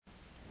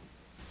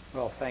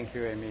Well, thank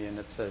you, Amy, and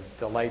it's a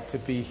delight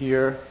to be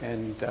here.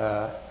 And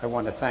I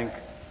want to thank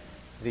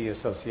the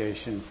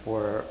Association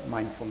for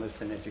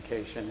Mindfulness in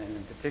Education, and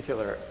in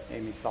particular,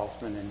 Amy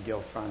Salzman and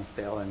Gil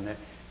Fronsdale and the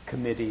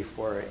committee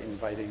for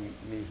inviting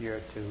me here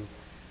to,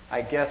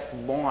 I guess,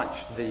 launch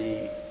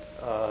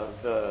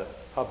the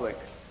public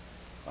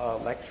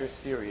lecture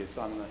series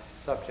on the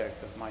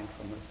subject of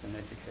mindfulness in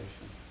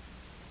education.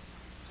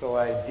 So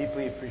I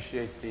deeply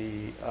appreciate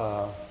the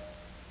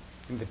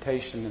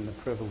invitation and the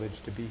privilege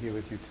to be here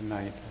with you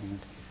tonight, and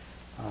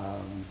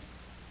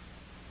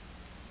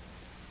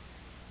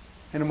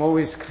I'm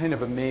always kind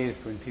of amazed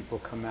when people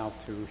come out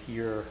to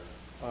hear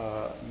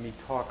me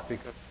talk,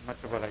 because much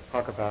of what I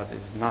talk about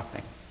is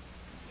nothing.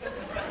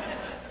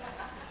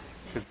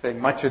 I should say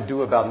much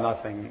ado about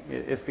nothing.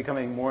 It's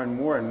becoming more and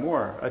more and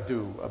more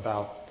ado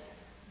about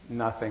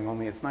nothing,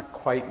 only it's not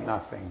quite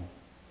nothing.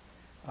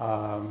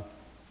 But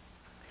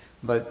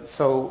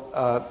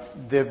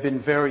there have been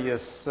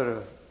various sort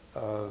of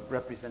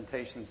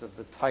representations of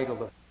the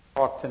title of the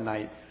talk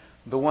tonight.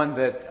 The one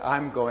that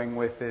I'm going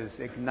with is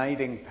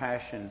Igniting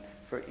Passion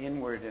for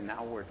Inward and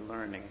Outward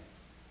Learning,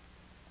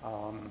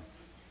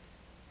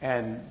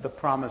 and the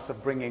promise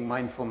of bringing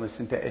mindfulness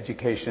into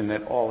education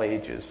at all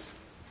ages.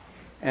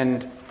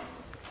 And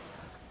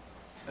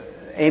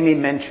Amy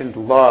mentioned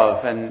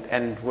love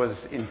and was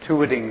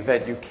intuiting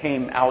that you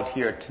came out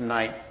here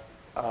tonight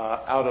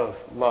out of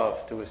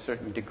love to a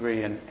certain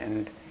degree,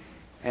 and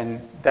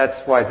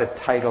that's why the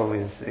title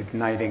is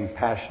Igniting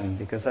Passion,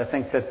 because I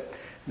think that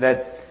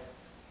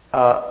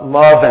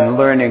love and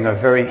learning are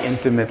very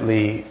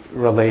intimately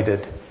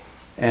related.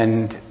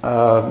 And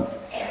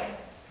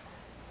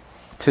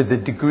to the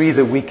degree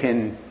that we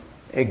can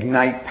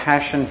ignite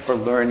passion for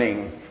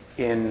learning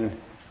in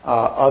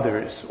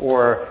others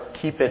or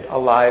keep it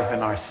alive in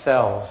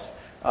ourselves,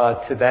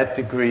 to that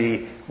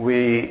degree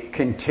we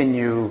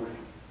continue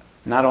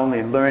not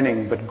only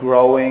learning but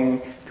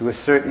growing, to a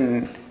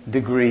certain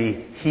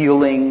degree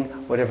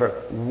healing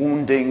whatever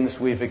woundings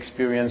we've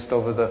experienced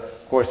over the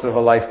course of a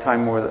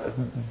lifetime, or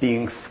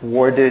being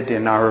thwarted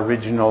in our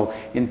original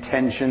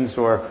intentions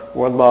or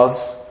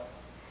loves.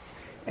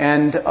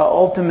 And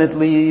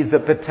ultimately the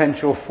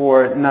potential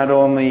for not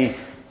only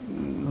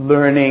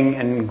learning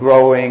and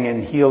growing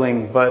and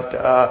healing, but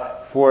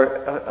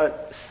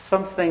for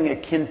something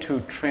akin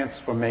to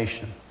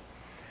transformation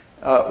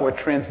or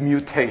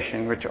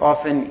transmutation, which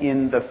often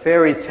in the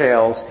fairy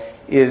tales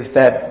is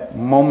that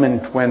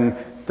moment when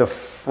the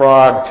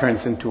frog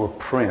turns into a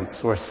prince,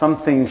 or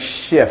something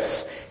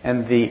shifts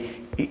and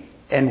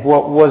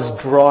what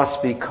was dross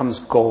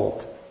becomes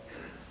gold,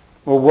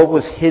 or what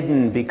was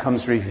hidden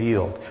becomes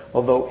revealed,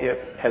 although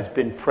it has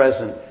been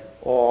present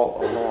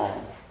all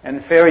along.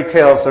 And fairy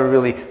tales are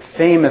really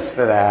famous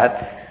for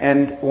that.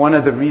 And one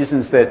of the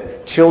reasons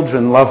that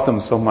children love them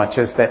so much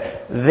is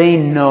that they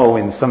know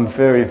in some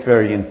very,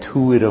 very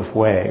intuitive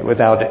way,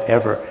 without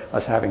ever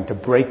us having to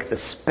break the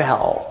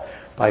spell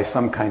by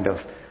some kind of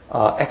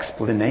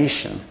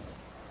explanation,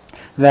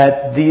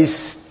 that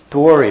these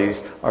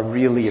stories are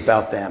really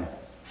about them.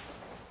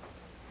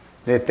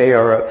 That they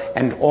are,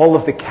 and all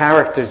of the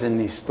characters in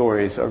these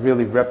stories are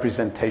really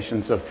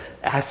representations of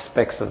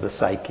aspects of the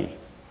psyche,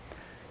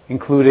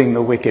 including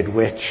the wicked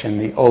witch and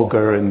the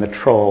ogre and the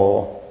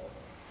troll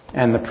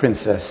and the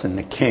princess and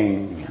the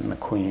king and the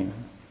queen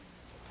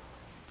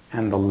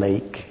and the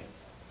lake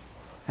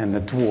and the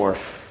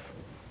dwarf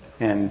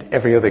and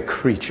every other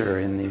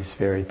creature in these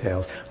fairy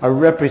tales are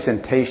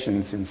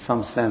representations in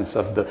some sense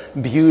of the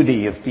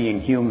beauty of being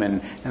human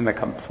and the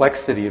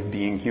complexity of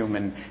being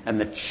human and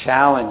the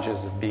challenges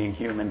of being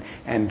human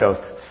and of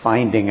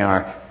finding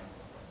our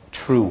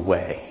true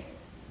way.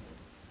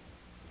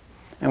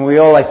 And we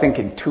all, I think,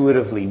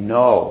 intuitively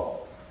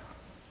know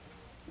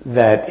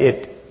that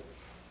it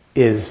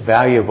is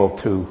valuable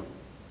to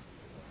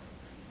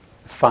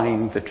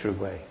find the true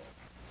way,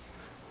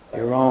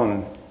 your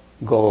own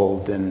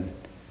golden,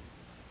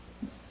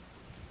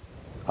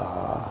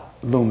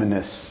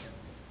 luminous,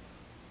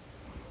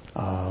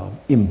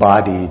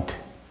 embodied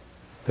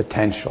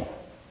potential.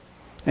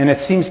 And it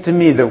seems to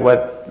me that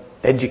what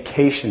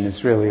education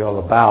is really all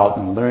about,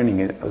 and learning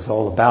is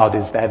all about,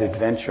 is that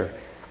adventure.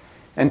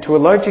 And to a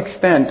large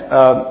extent,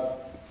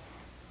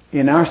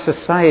 in our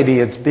society,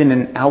 it's been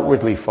an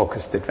outwardly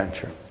focused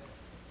adventure.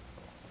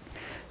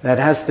 That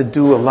has to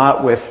do a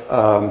lot with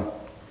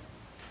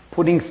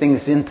putting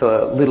things into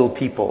little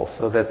people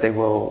so that they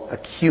will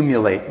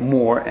accumulate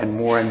more and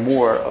more and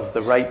more of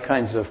the right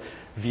kinds of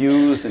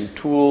views and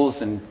tools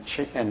and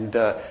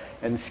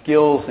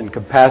skills and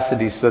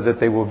capacities, so that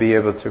they will be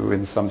able to,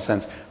 in some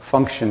sense,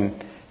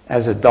 function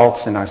as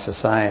adults in our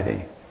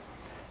society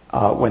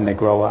when they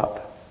grow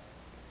up.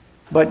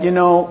 But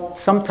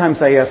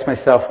sometimes I ask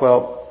myself,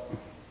 well,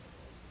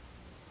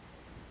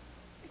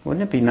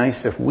 wouldn't it be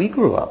nice if we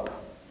grew up?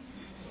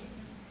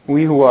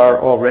 We who are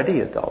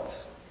already adults.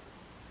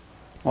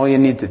 All you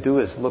need to do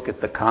is look at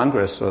the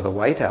Congress or the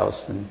White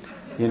House, and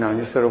you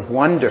sort of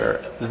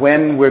wonder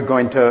when we're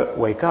going to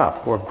wake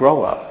up or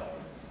grow up.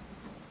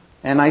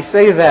 And I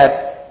say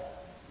that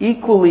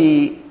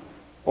equally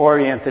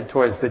oriented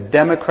towards the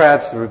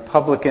Democrats, the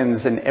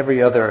Republicans, and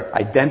every other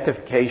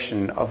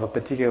identification of a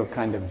particular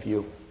kind of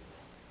view.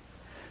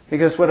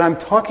 Because what I'm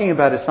talking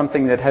about is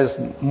something that has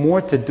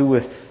more to do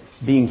with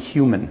being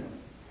human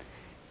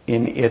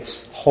in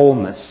its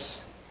wholeness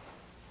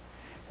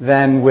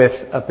than with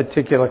a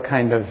particular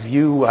kind of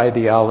view,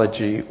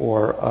 ideology,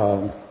 or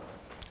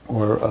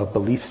a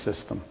belief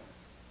system.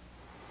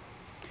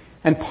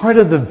 And part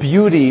of the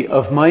beauty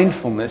of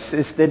mindfulness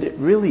is that it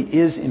really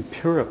is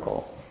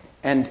empirical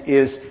and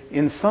is,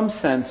 in some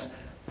sense,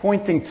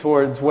 pointing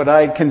towards what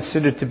I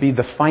consider to be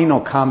the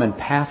final common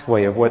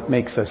pathway of what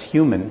makes us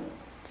human,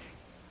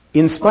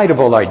 in spite of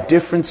all our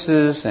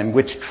differences and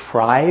which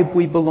tribe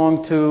we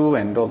belong to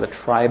and all the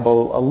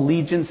tribal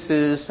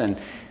allegiances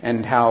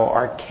and how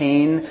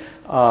arcane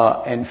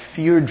and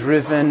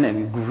fear-driven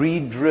and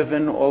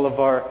greed-driven all of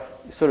our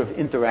sort of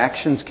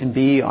interactions can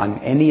be on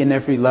any and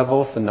every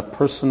level, from the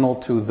personal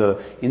to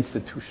the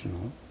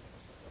institutional.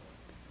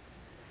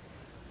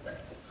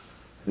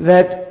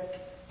 That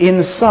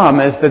in sum,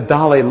 as the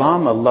Dalai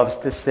Lama loves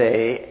to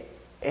say,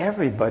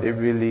 everybody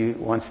really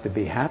wants to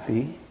be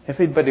happy.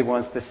 Everybody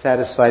wants to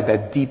satisfy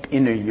that deep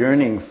inner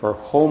yearning for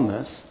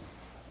wholeness.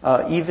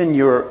 Even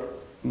your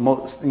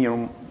most,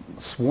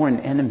 sworn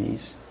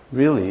enemies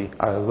really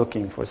are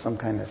looking for some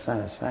kind of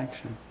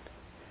satisfaction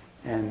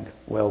and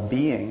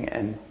well-being,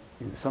 and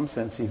in some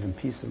sense even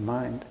peace of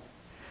mind.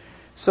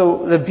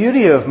 So the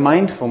beauty of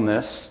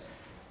mindfulness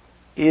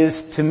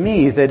is, to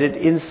me, that it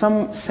in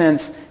some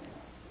sense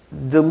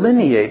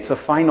delineates a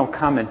final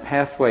common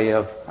pathway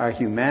of our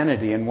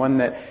humanity, and one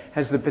that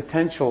has the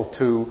potential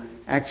to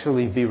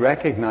actually be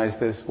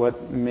recognized as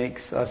what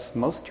makes us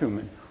most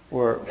human,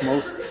 or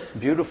most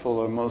beautiful,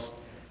 or most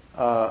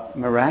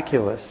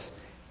miraculous.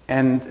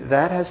 And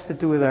that has to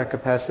do with our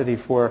capacity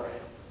for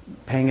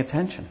paying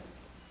attention.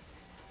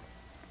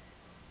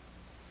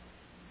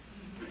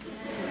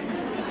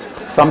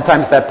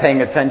 Sometimes that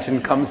paying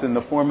attention comes in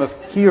the form of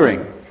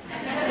hearing,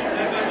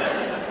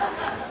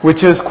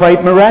 which is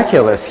quite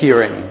miraculous,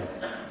 hearing.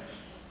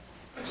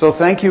 So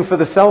thank you for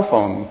the cell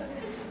phone.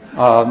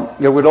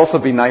 It would also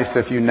be nice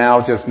if you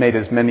now just made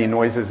as many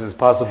noises as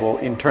possible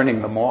in turning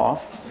them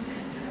off,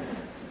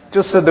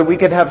 just so that we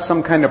could have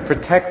some kind of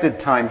protected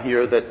time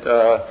here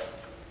that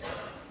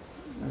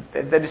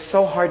is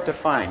so hard to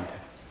find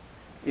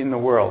in the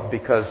world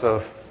because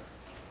of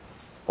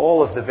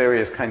all of the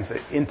various kinds of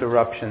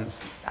interruptions,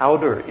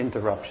 outer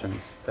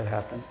interruptions that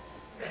happen.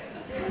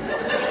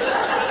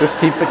 Just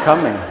keep it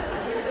coming.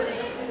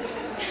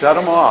 Shut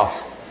them off.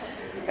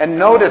 And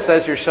notice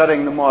as you're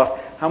shutting them off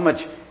how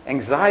much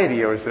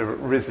anxiety has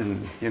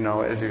arisen,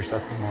 as you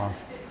shut them off.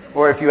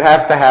 Or if you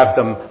have to have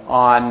them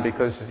on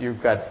because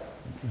you've got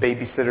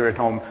babysitter at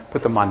home,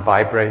 put them on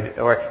vibrate.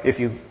 Or if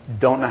you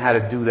don't know how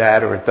to do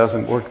that, or it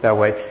doesn't work that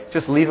way,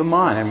 just leave them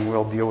on and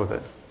we'll deal with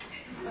it.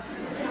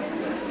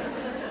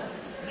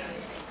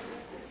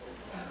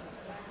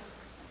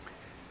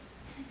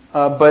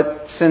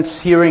 But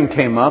since hearing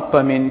came up,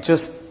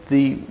 just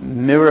the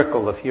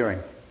miracle of hearing.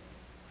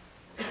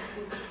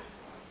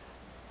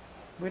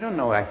 We don't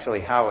know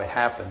actually how it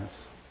happens.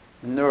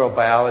 The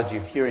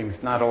neurobiology of hearing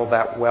is not all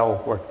that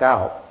well worked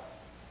out.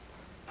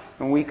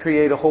 And we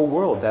create a whole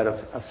world out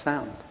of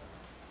sound.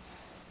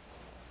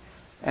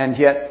 And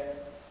yet,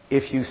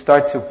 if you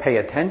start to pay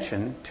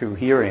attention to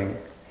hearing,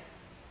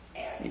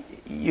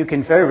 you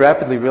can very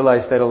rapidly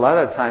realize that a lot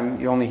of the time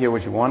you only hear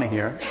what you want to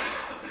hear.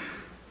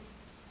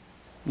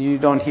 You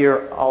don't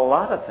hear a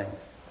lot of things.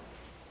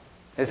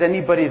 Has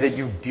anybody that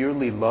you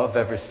dearly love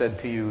ever said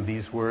to you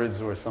these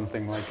words or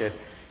something like it?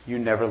 You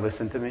never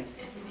listen to me?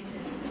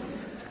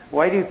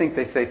 Why do you think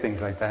they say things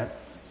like that?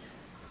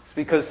 It's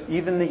because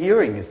even the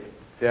hearing is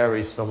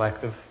very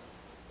selective.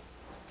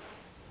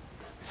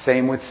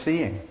 Same with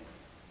seeing.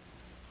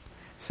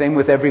 Same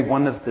with every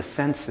one of the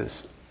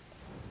senses,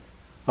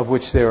 of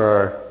which there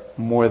are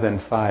more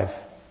than 5.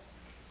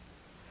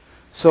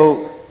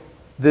 So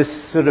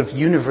this sort of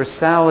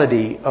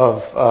universality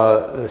of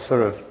the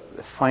sort of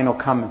final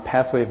common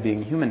pathway of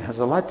being human has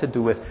a lot to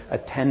do with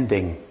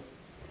attending,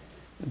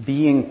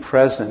 being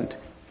present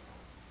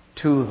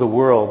to the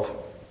world.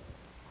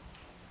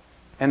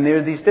 And there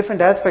are these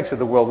different aspects of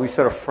the world. We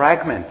sort of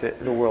fragment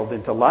the world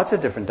into lots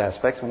of different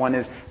aspects. One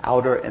is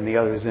outer and the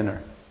other is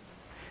inner.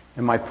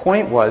 And my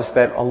point was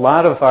that a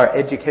lot of our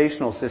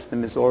educational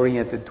system is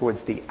oriented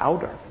towards the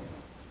outer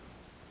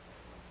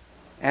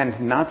and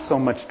not so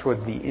much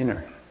toward the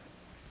inner.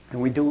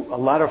 And we do a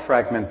lot of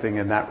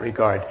fragmenting in that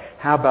regard.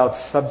 How about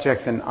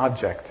subject and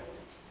object?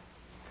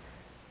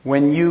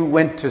 When you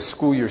went to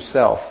school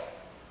yourself,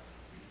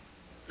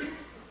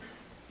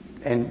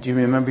 and do you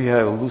remember you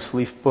had a loose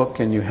leaf book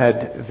and you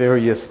had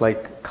various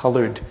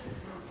colored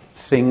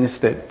things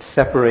that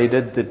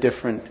separated the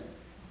different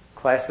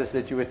classes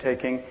that you were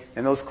taking,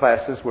 and those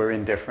classes were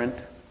in different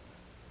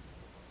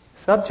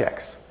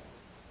subjects.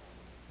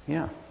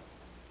 Yeah.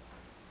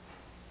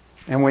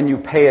 And when you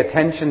pay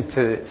attention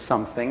to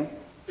something,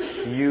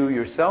 you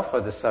yourself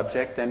are the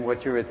subject, and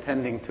what you're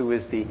attending to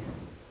is the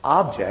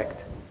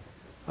object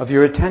of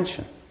your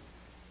attention.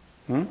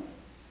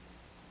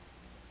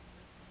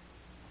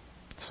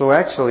 So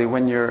actually,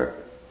 when you're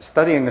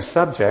studying a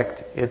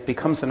subject, it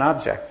becomes an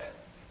object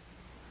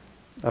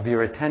of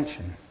your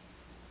attention.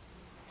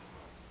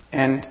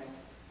 And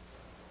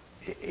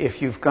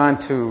if you've gone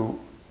to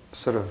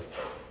sort of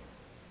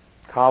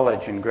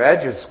college and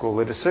graduate school,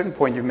 at a certain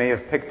point you may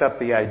have picked up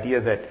the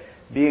idea that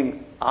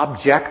being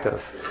objective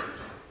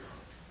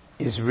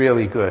is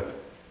really good.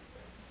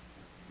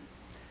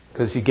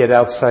 Because you get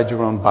outside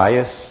your own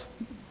bias,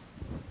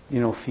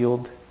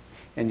 field,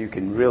 and you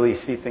can really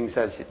see things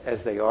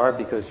as they are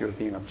because you're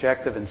being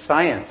objective. And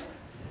science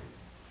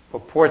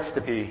purports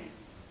to be,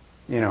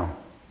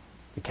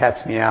 the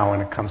cat's meow when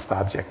it comes to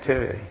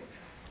objectivity.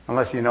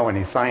 Unless you know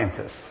any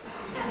scientists.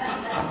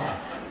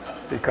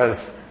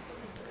 Because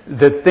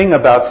the thing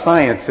about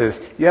science is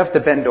you have to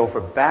bend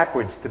over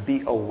backwards to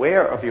be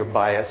aware of your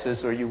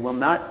biases, or you will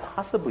not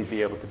possibly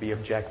be able to be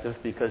objective,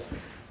 because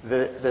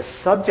the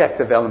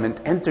subjective element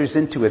enters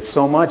into it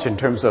so much in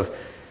terms of,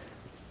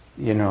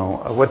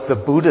 what the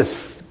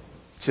Buddhists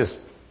just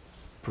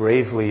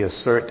bravely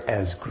assert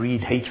as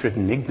greed, hatred,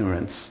 and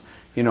ignorance,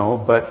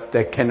 but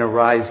that can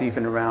arise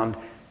even around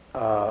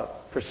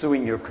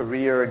pursuing your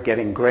career,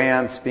 getting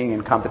grants, being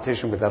in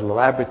competition with other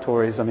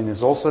laboratories. I mean,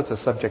 there's all sorts of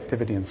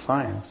subjectivity in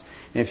science.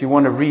 And if you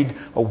want to read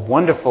a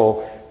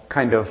wonderful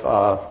kind of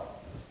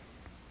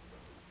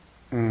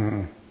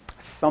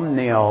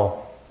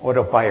thumbnail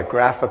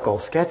autobiographical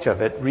sketch of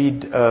it,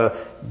 read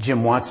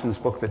Jim Watson's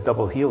book, The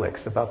Double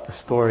Helix, about the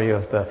story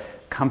of the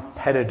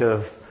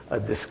competitive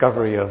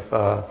discovery of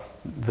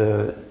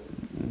the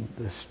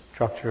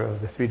structure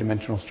of the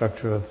three-dimensional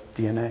structure of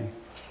DNA.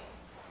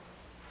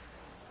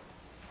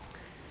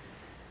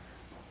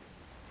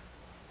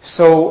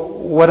 So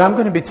what I'm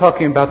going to be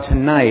talking about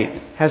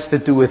tonight has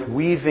to do with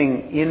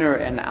weaving inner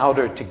and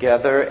outer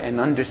together and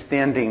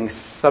understanding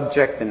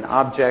subject and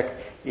object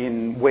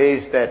in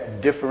ways that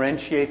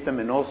differentiate them,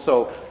 and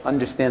also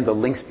understand the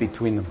links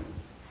between them.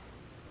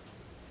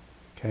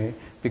 Okay?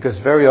 Because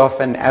very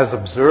often as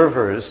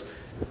observers,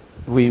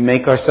 we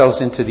make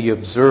ourselves into the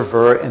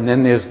observer, and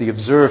then there's the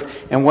observed.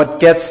 And what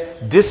gets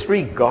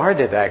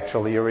disregarded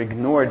actually or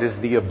ignored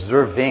is the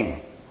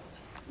observing,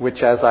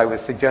 which, as I was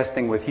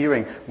suggesting with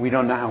hearing, we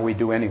don't know how we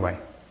do anyway.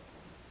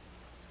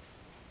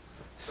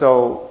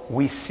 So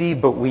we see,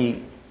 but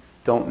we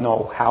don't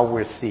know how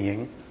we're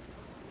seeing.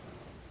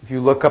 If you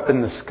look up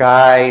in the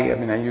sky,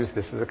 I use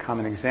this as a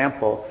common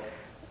example,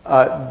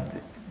 or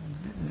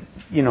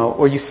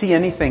you see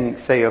anything,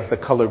 say, of the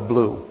color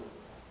blue.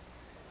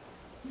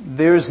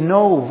 There's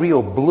no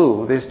real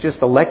blue. There's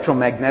just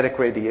electromagnetic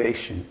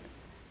radiation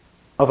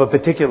of a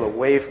particular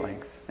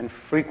wavelength and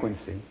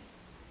frequency.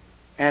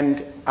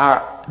 And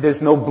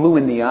there's no blue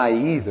in the eye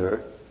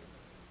either,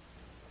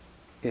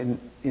 in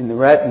the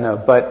retina,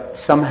 but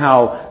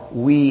somehow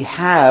we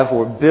have,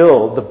 or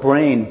the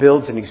brain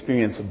builds an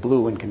experience of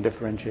blue and can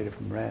differentiate it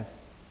from red.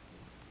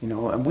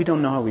 And we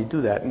don't know how we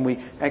do that. And we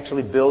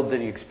actually build the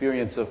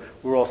experience of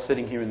we're all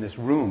sitting here in this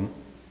room,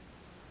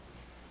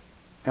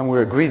 and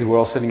we're agreed that we're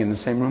all sitting in the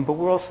same room, but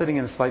we're all sitting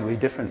in a slightly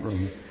different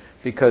room,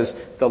 because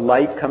the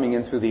light coming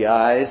in through the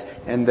eyes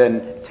and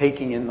then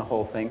taking in the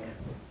whole thing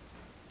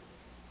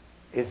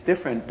is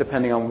different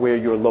depending on where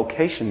your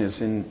location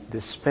is in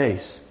this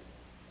space.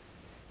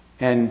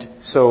 And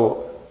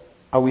so,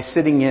 are we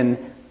sitting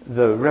in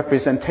the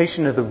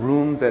representation of the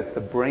room that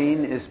the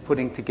brain is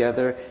putting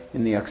together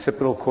in the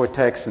occipital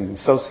cortex and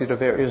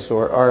associative areas,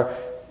 or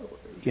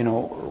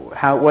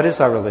what is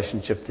our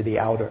relationship to the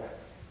outer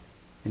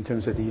in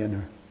terms of the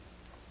inner?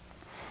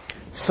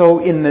 So,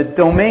 in the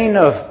domain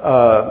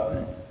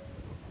of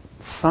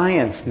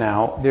science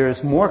now, there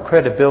is more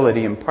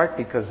credibility, in part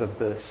because of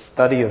the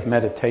study of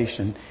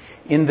meditation,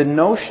 in the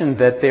notion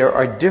that there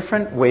are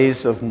different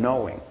ways of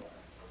knowing.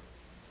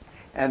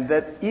 And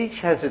that each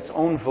has its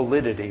own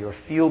validity or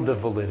field of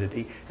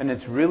validity, and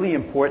it's really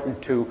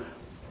important to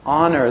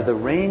honor the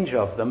range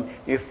of them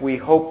if we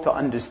hope to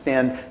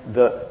understand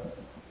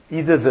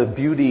either the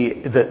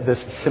beauty, the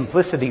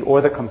simplicity or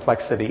the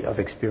complexity of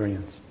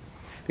experience.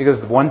 Because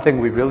the one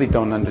thing we really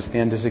don't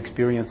understand is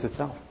experience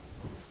itself.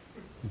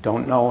 We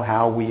don't know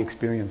how we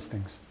experience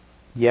things.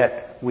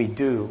 Yet we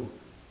do.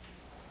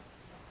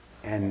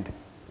 And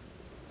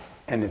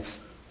it's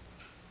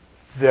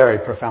a very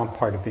profound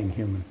part of being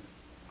human.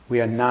 We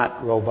are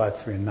not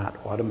robots, we are not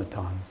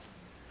automatons.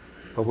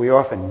 But we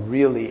are often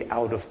really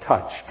out of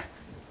touch,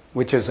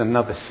 which is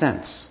another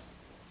sense.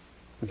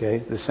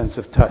 Okay, the sense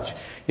of touch.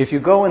 If you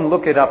go and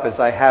look it up, as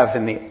I have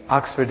in the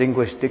Oxford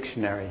English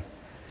Dictionary,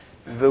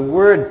 the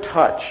word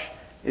touch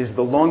is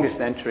the longest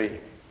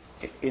entry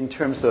in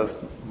terms of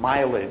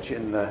mileage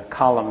in the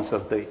columns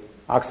of the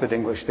Oxford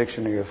English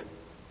Dictionary of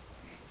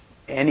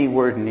any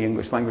word in the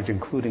English language,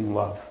 including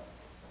love.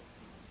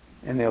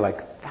 And there are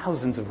like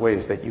thousands of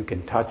ways that you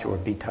can touch or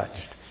be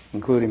touched,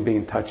 including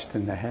being touched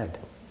in the head,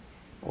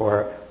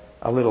 or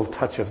a little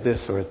touch of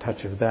this or a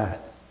touch of that,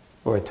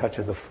 or a touch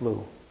of the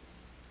flu.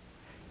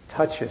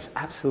 Touch is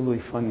absolutely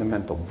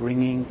fundamental,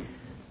 bringing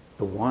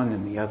the one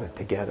and the other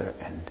together,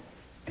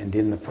 and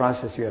in the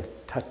process you have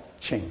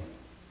touching.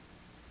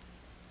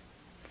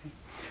 Okay?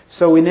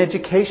 So in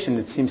education,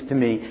 it seems to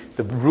me,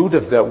 the root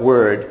of that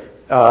word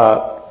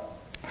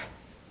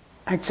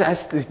has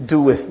to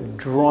do with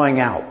drawing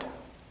out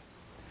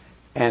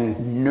and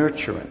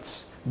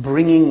nurturance,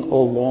 bringing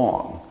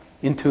along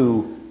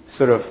into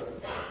sort of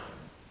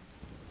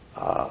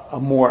a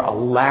more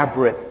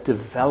elaborate,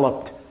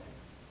 developed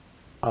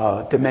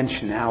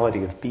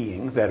dimensionality of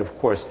being that, of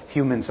course,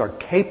 humans are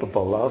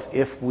capable of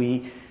if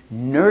we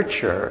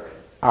nurture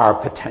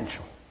our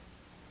potential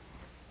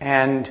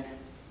and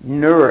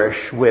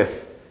nourish with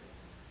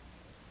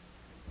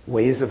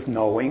ways of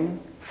knowing,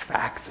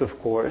 facts, of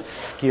course,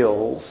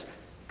 skills,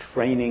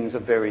 trainings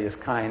of various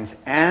kinds,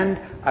 and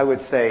I would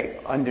say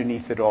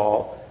underneath it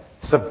all,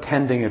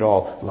 subtending it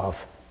all, love.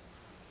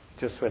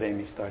 Just what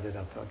Amy started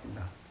out talking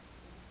about.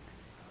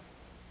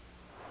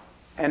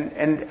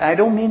 And I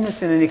don't mean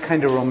this in any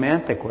kind of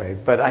romantic way,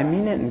 but I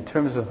mean it in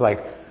terms of like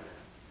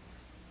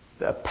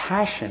the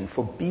passion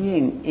for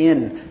being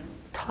in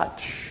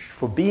touch,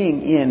 for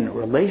being in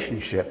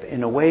relationship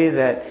in a way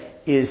that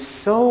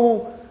is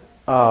so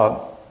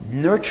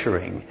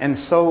nurturing and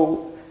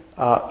so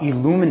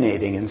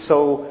illuminating and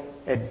so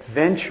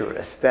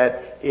adventurous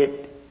that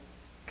it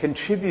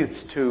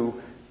contributes to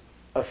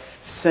a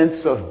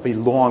sense of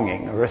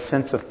belonging or a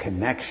sense of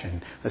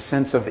connection, a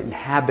sense of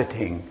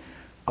inhabiting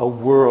a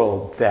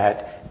world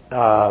that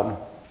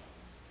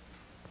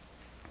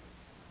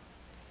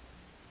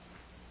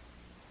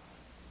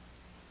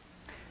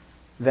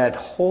that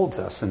holds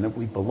us and that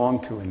we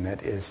belong to and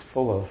that is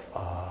full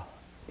of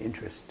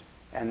interest.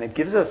 And that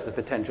gives us the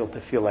potential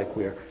to feel like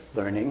we're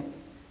learning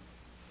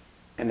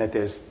and that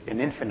there's an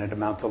infinite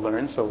amount to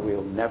learn, so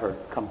we'll never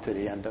come to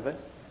the end of it,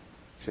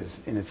 which is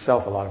in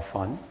itself a lot of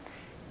fun.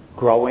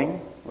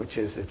 Growing, which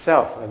is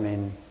itself, I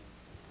mean,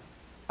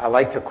 I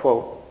like to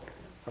quote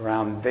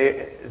around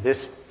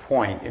this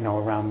point,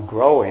 around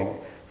growing,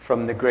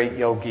 from the great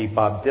yogi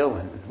Bob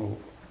Dylan, who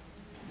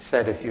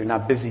said, if you're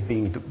not busy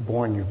being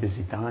born, you're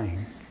busy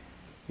dying.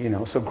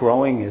 So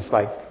growing is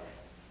like,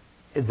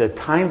 the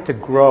time to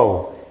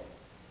grow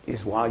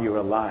is while you're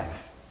alive.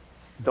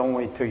 Don't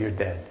wait till you're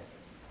dead.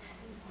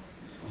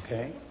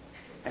 Okay?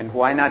 And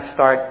why not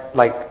start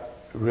like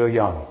real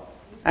young?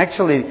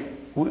 Actually,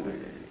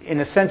 in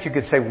a sense you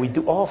could say we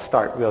do all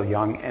start real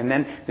young, and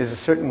then there's a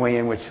certain way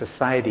in which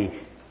society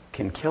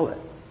can kill it.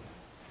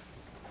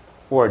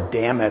 Or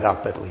dam it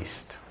up at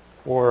least.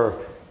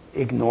 Or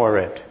ignore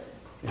it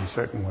in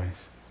certain ways.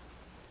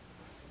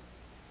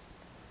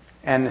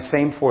 And the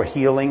same for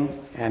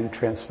healing and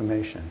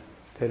transformation.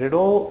 That it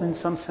all, in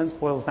some sense,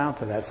 boils down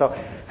to that. So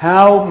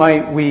how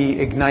might we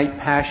ignite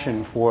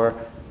passion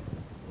for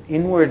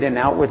inward and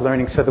outward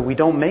learning so that we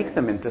don't make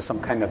them into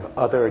some kind of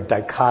other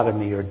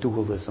dichotomy or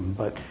dualism,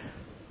 but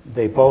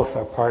they both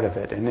are part of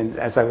it. And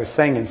as I was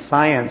saying, in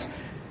science,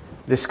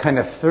 this kind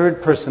of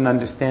third-person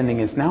understanding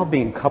is now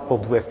being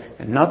coupled with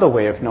another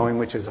way of knowing,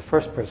 which is a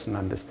first-person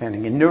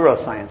understanding. In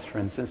neuroscience, for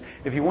instance,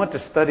 if you want to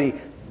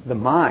study the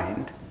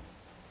mind,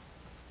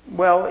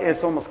 well,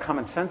 it's almost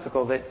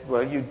commonsensical that,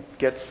 you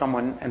get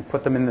someone and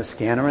put them in the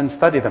scanner and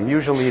study them.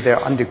 Usually they're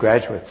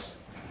undergraduates,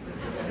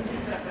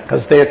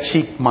 because they're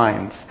cheap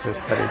minds to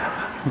study.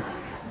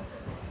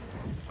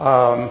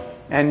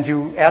 And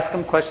you ask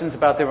them questions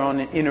about their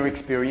own inner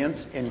experience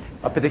in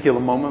a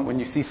particular moment when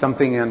you see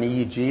something on the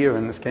EEG or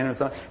in the scanner or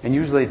something, and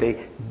usually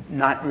they're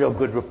not real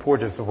good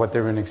reporters of what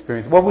they're in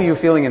experience. What were you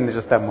feeling in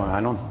just that moment? I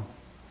don't know.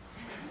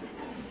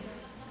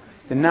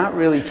 They're not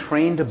really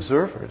trained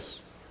observers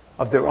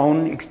of their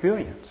own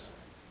experience.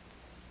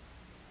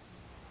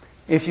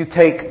 If you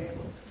take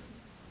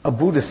a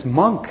Buddhist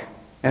monk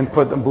and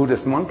put a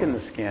Buddhist monk in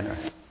the scanner,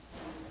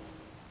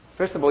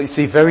 first of all, you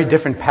see very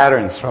different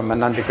patterns from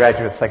an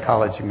undergraduate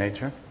psychology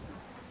major.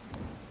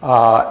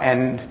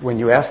 And when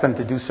you ask them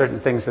to do certain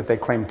things that they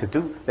claim to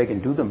do, they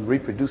can do them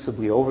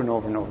reproducibly over and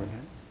over and over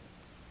again.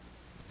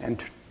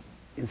 And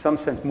in some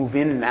sense move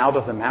in and out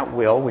of them at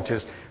will, which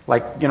is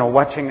like,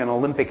 watching an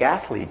Olympic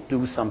athlete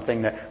do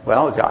something that,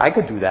 I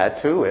could do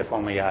that too if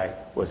only I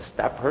was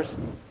that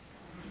person.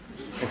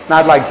 It's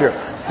not like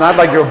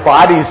your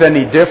body's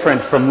any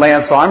different from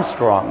Lance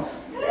Armstrong's.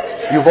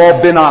 You've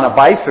all been on a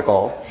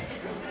bicycle.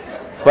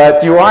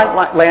 But you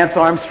aren't Lance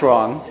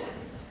Armstrong,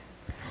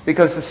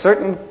 because a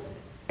certain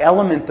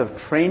element of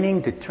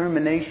training,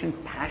 determination,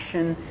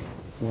 passion,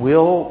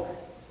 will,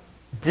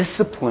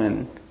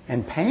 discipline,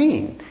 and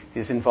pain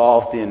is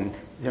involved in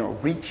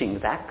reaching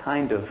that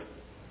kind of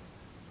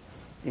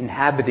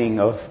inhabiting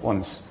of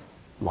one's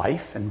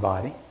life and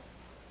body.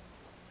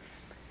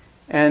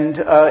 And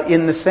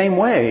in the same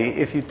way,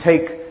 if you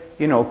take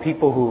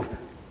people who've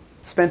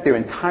spent their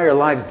entire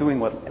lives doing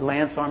what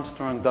Lance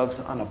Armstrong does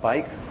on a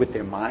bike with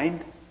their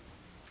mind,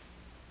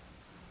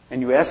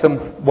 and you ask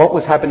them what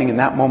was happening in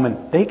that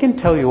moment, they can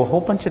tell you a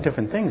whole bunch of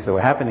different things that were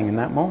happening in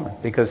that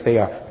moment, because they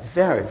are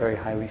very, very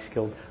highly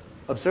skilled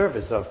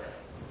observers of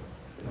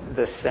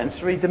the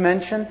sensory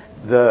dimension,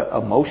 the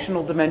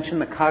emotional dimension,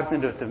 the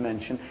cognitive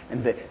dimension,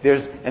 and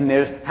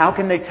there's how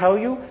can they tell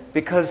you?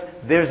 Because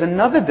there's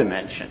another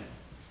dimension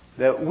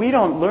that we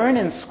don't learn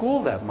in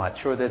school that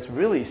much, or that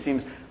really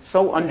seems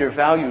so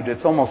undervalued.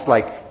 It's almost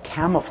like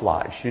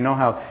camouflage. You know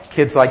how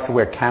kids like to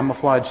wear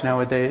camouflage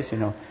nowadays?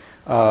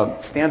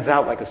 Stands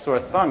out like a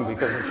sore thumb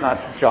because it's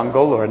not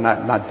jungle or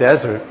not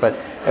desert, but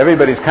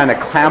everybody's kind of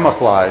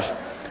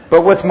camouflaged.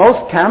 But what's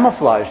most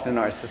camouflaged in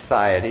our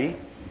society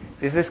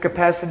is this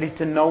capacity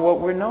to know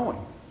what we're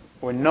knowing,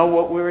 or know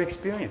what we're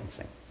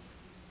experiencing.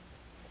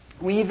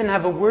 We even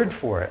have a word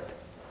for it.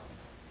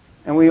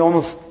 And we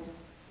almost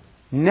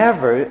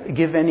never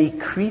give any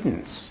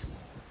credence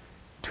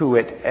to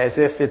it as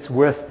if it's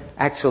worth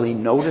actually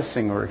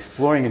noticing or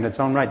exploring in its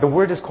own right. The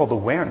word is called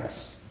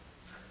awareness.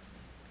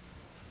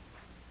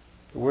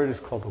 The word is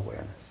called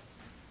awareness.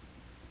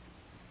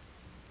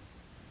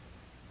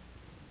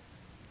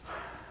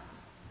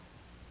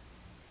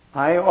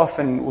 I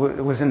often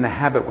was in the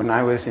habit when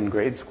I was in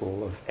grade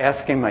school of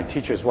asking my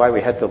teachers why we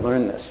had to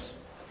learn this,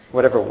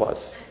 whatever it was.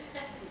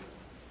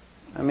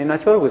 I mean, I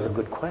thought it was a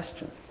good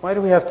question. Why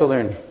do we have to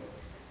learn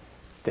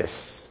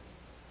this?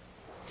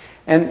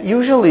 And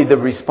usually the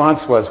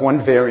response was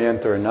one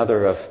variant or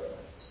another of,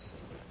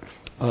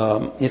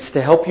 it's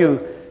to help you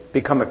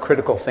become a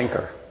critical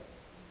thinker.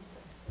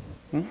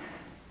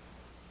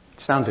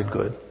 Sounded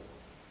good.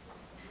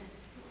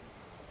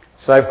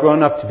 So I've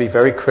grown up to be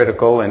very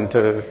critical and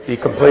to be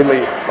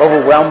completely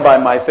overwhelmed by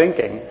my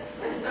thinking.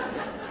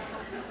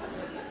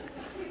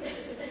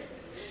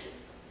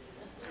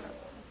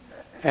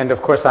 And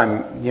of course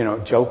I'm,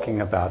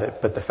 joking about it,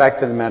 but the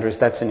fact of the matter is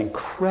that's an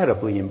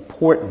incredibly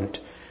important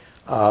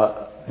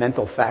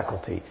mental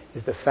faculty,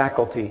 is the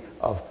faculty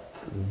of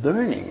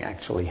learning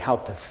actually how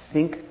to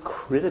think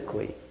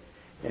critically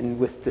and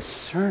with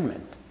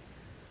discernment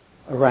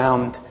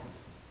around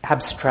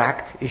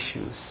abstract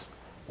issues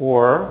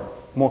or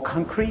more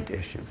concrete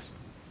issues.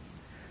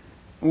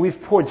 And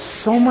we've poured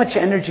so much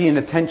energy and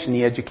attention,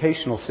 the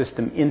educational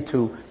system,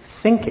 into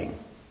thinking.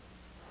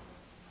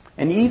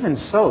 And even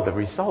so, the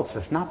results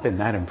have not been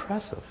that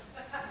impressive.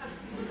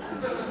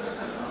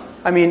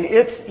 I mean,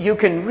 you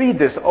can read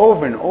this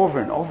over and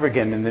over and over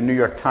again in the New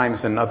York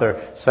Times and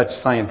other such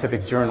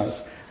scientific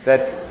journals,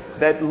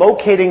 that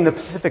locating the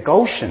Pacific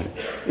Ocean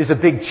is a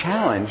big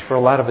challenge for a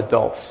lot of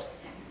adults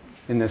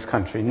in this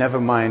country. Never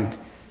mind,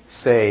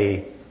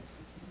 say,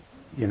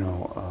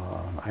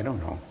 I don't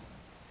know.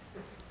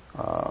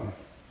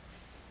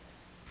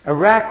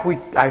 Iraq,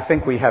 I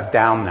think we have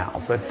down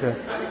now,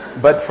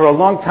 but for a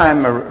long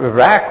time,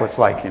 Iraq was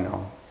like,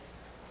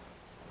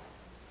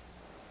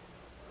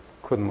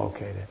 couldn't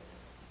locate it.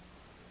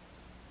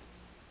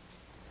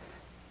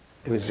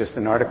 It was just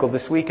an article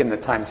this week in the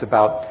Times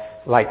about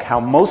how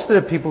most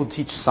of the people who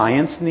teach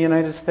science in the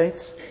United States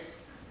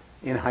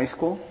in high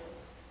school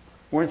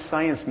weren't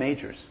science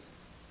majors.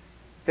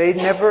 They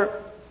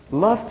never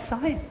loved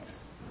science.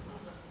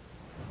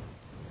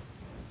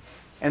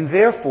 And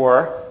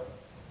therefore,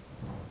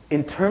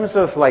 in terms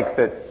of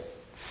the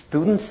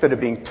students that are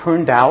being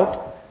turned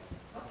out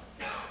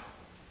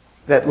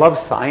that love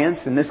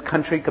science in this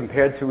country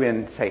compared to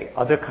in, say,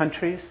 other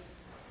countries,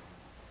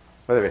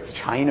 whether it's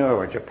China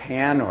or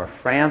Japan or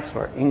France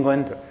or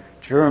England or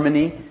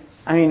Germany,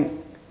 I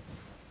mean,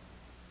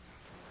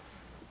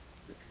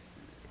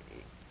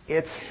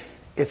 it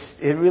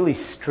really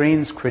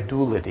strains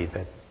credulity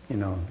that,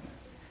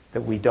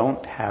 that we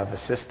don't have a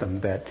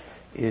system that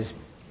is,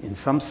 in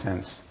some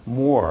sense,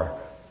 more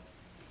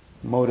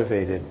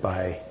motivated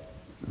by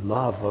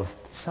love of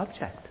the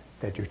subject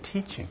that you're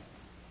teaching.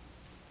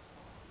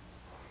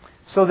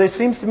 So there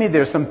seems to me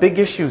there's some big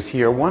issues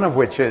here, one of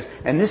which is,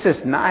 and this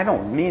is not, I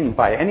don't mean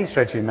by any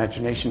stretch of the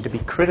imagination to be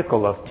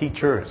critical of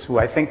teachers, who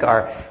I think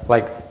are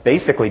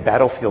basically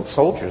battlefield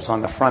soldiers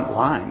on the front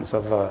lines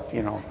of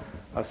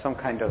of some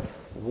kind of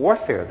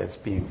warfare that's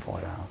being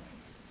fought out.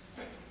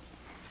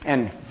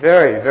 And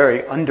very,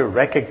 very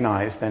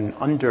under-recognized and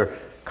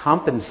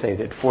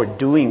under-compensated for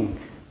doing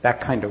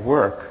that kind of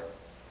work.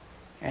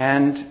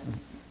 And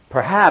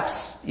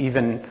perhaps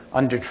even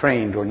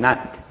undertrained or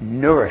not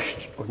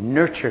nourished or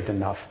nurtured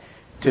enough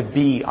to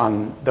be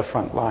on the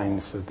front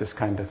lines of this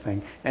kind of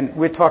thing. And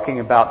we're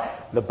talking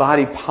about the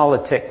body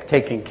politic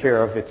taking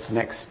care of its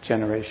next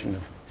generation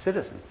of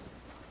citizens.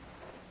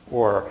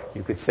 Or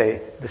you could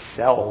say the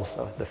cells,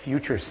 the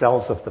future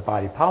cells of the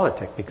body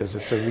politic, because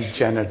it's a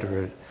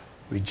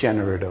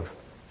regenerative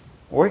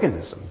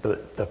organism,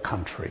 the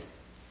country.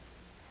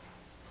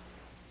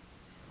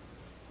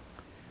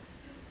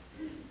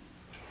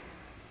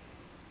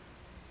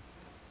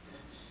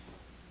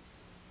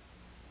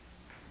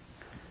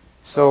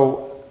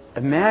 So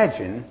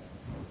imagine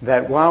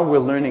that while we're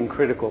learning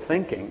critical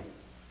thinking,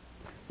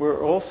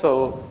 we're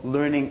also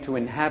learning to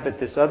inhabit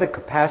this other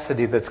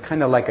capacity that's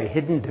kind of like a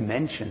hidden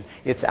dimension.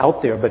 It's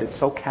out there, but it's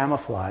so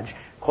camouflaged,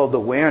 called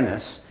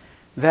awareness,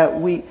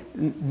 that we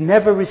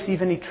never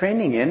receive any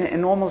training in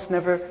and almost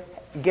never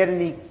get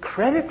any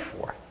credit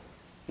for.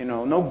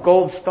 No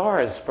gold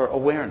stars for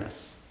awareness.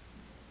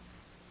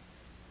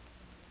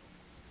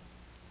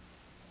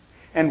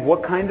 And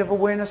what kind of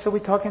awareness are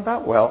we talking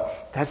about? Well,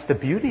 that's the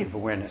beauty of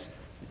awareness.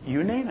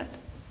 You name it.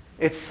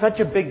 It's such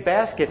a big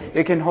basket,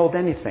 it can hold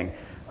anything.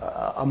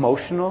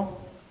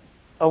 emotional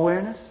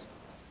awareness,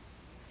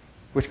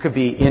 which could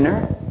be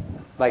inner,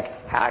 like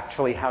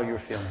actually how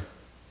you're feeling.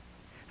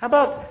 How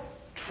about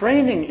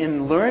training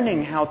in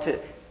learning how to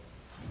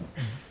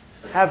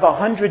have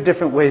 100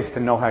 different ways to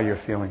know how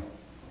you're feeling?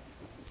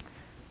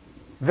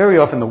 Very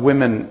often the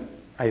women,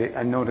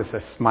 I notice,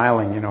 are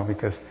smiling,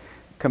 because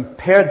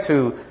compared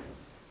to,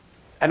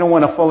 I don't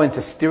want to fall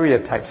into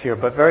stereotypes here,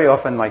 but very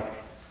often,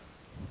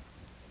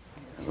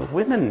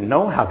 women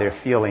know how they're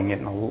feeling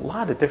in a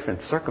lot of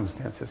different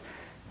circumstances.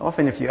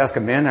 Often if you ask a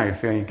man how you're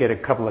feeling, you get a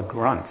couple of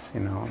grunts,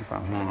 It's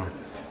like,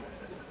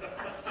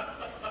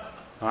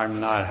 I'm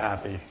not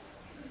happy.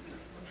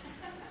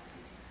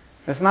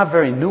 It's not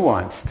very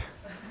nuanced.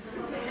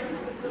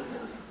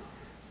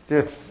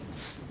 There's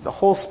the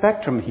whole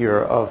spectrum here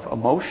of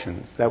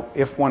emotions that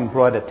if one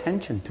brought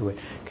attention to it,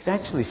 could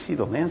actually see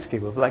the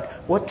landscape of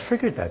what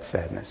triggered that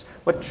sadness?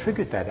 What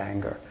triggered that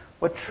anger?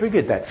 What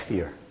triggered that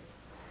fear?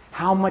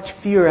 How much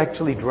fear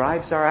actually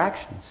drives our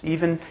actions?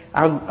 Even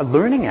our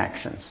learning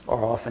actions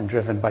are often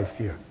driven by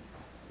fear.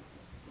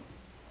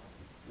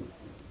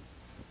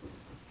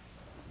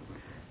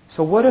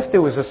 So what if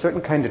there was a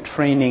certain kind of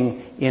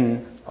training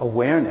in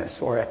awareness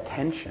or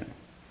attention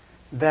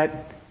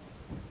that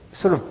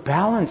sort of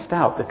balanced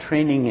out the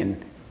training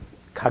in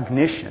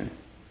cognition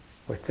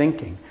or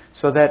thinking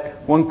so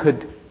that one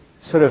could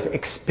sort of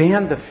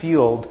expand the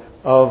field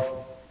of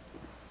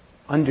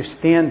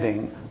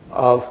understanding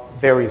of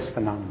various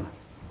phenomena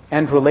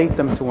and relate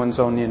them to one's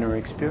own inner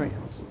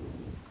experience?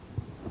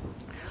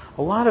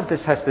 A lot of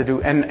this has to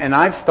do, and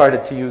I've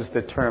started to use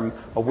the term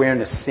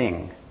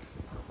awareness-ing,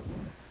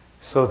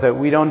 so that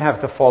we don't have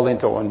to fall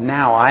into,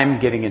 now I'm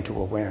getting into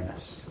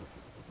awareness.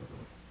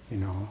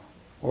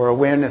 Or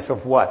awareness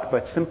of what?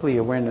 But simply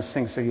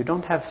awareness-ing, so you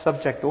don't have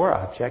subject or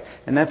object.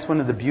 And that's one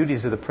of the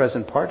beauties of the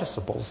present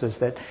participles, is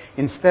that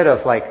instead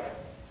of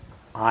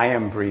I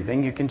am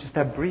breathing, you can just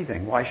have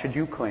breathing. Why should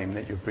you claim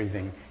that you're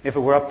breathing? If it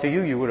were up to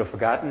you, you would have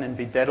forgotten and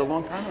be dead a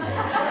long time ago.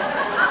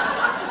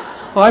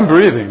 Well, I'm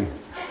breathing.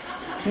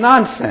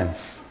 Nonsense.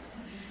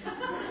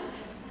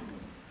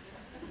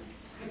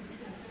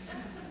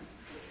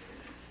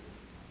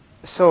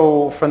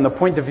 So from the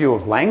point of view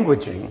of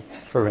languaging,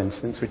 for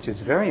instance, which is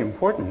very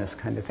important, this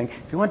kind of thing,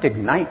 if you want to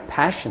ignite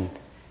passion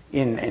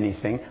in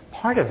anything,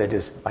 part of it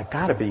is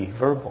got to be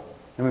verbal.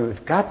 I mean,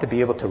 we've got to be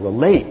able to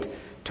relate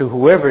to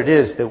whoever it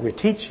is that we're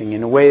teaching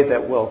in a way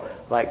that will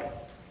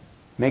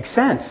make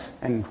sense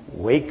and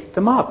wake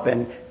them up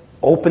and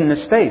open the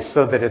space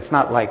so that it's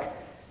not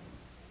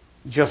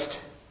just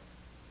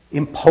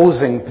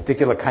imposing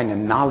particular kind of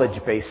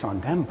knowledge base on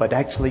them, but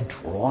actually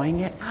drawing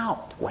it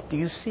out. What do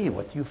you see?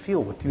 What do you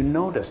feel? What do you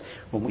notice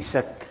when we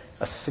set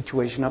a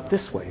situation up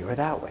this way or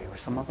that way or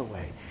some other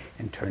way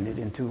and turn it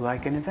into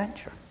an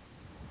adventure?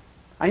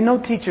 I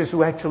know teachers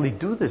who actually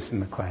do this in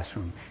the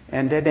classroom,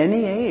 and at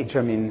any age,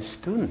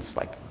 students,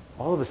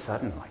 all of a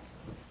sudden,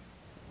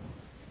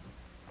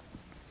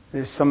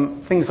 there's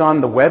some things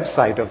on the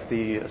website of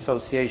the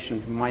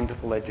Association for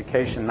Mindful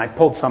Education. I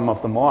pulled some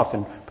of them off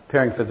in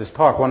preparing for this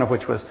talk, one of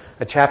which was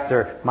a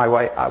chapter my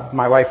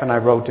wife and I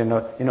wrote in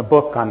a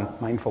book on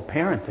mindful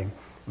parenting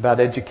about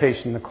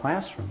education in the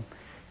classroom.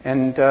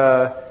 And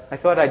I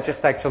thought I'd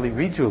just actually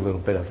read you a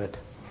little bit of it,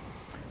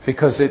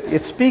 because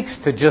it speaks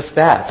to just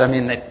that.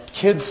 That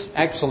kids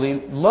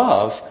actually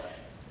love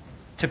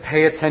to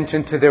pay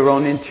attention to their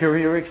own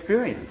interior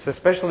experience,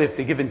 especially if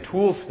they're given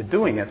tools for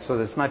doing it, so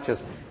that it's not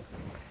just...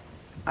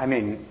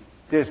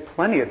 there's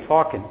plenty of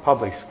talk in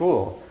public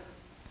school.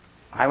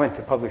 I went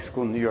to public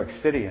school in New York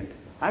City, and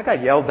I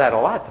got yelled at a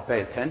lot to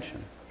pay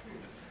attention.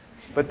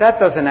 But that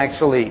doesn't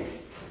actually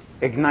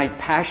ignite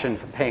passion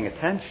for paying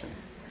attention.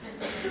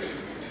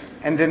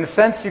 And in a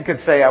sense, you could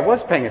say I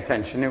was paying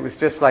attention. It was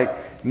just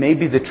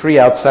maybe the tree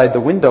outside the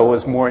window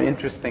was more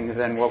interesting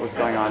than what was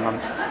going on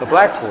the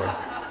blackboard.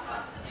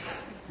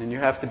 And you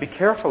have to be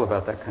careful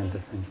about that kind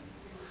of thing.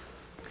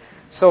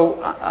 So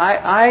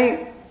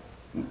I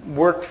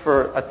worked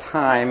for a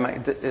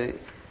time,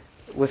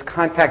 was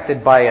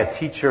contacted by a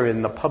teacher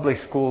in the public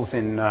schools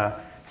in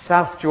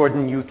South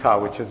Jordan,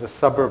 Utah, which is a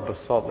suburb of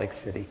Salt Lake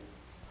City.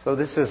 So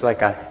this is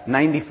a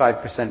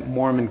 95%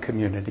 Mormon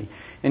community.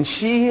 And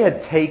she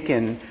had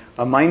taken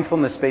a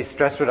mindfulness-based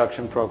stress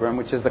reduction program,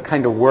 which is the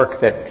kind of work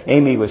that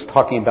Amy was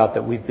talking about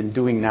that we've been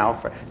doing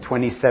now for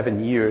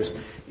 27 years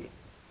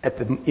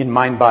in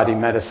mind-body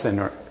medicine,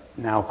 or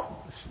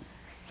now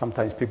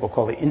sometimes people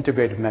call it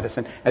integrative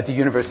medicine, at the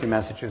University of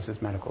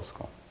Massachusetts Medical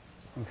School.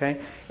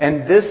 Okay?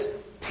 And this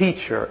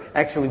teacher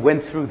actually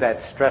went through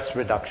that stress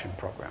reduction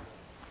program.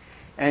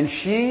 And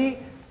she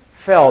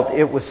felt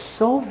it was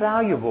so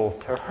valuable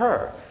to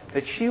her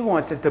that she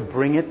wanted to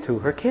bring it to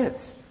her kids.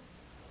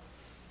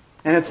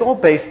 And it's all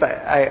based,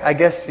 I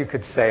guess you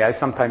could say, I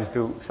sometimes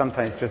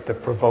just to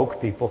provoke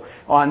people,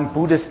 on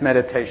Buddhist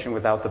meditation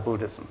without the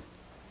Buddhism.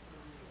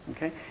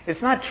 Okay?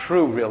 It's not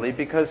true, really,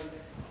 because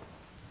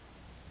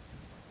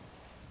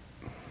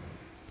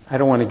I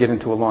don't want to get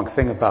into a long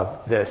thing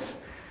about this,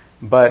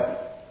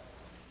 but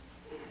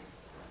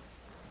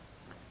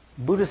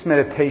Buddhist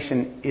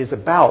meditation is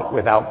about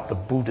without the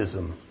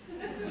Buddhism.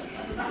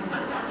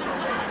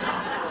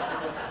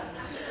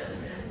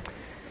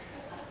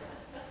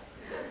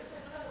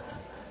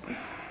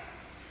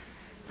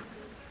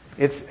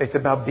 It's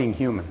about being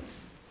human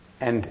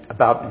and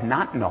about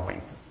not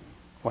knowing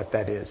what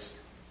that is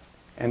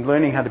and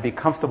learning how to be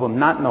comfortable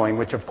not knowing,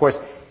 which of course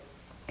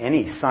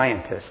any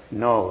scientist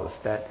knows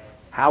that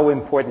how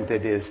important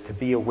it is to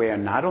be aware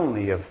not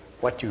only of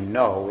what you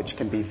know, which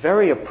can be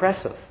very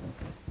oppressive,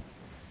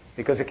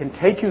 because it can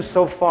take you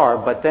so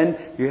far, but then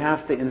you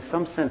have to, in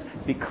some sense,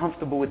 be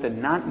comfortable with the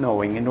not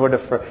knowing in order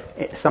for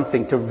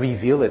something to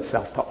reveal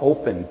itself, to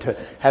open, to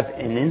have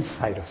an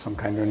insight of some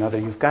kind or another.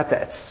 You've got to,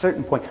 at a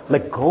certain point,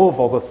 let go of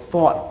all the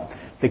thought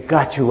that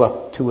got you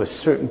up to a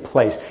certain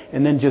place,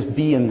 and then just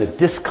be in the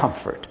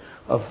discomfort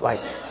of like,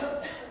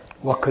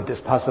 what could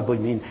this possibly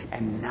mean,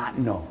 and not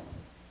know.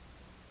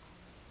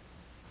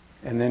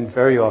 And then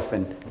very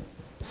often,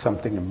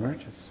 something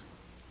emerges.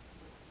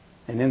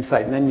 An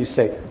insight, and then you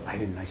say, why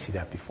didn't I see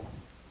that before?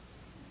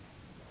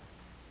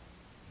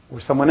 Or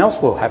someone else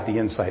will have the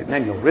insight, and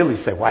then you'll really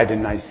say, why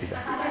didn't I see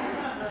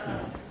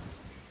that?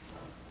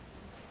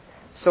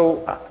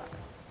 So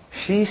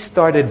she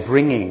started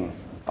bringing,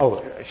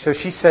 so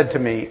she said to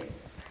me,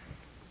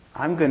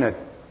 I'm going to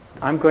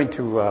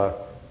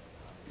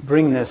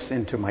bring this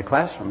into my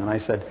classroom. And I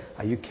said,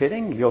 are you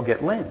kidding? You'll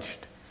get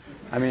lynched.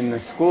 I mean, the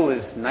school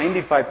is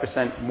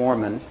 95%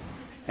 Mormon,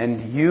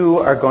 and you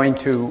are going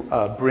to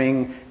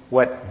bring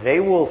what they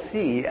will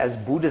see as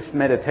Buddhist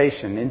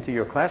meditation into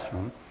your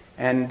classroom,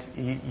 and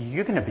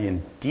you're going to be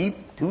in deep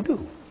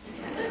doo-doo.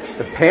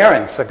 The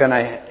parents are going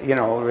to,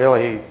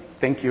 really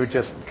think you're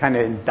just kind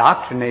of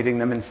indoctrinating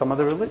them in some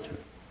other religion.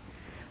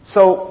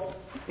 So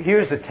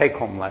here's a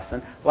take-home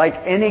lesson. Like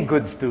any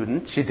good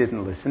student, she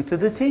didn't listen to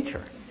the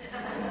teacher.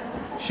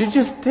 She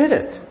just did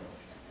it.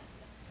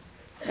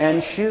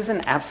 And she's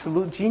an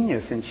absolute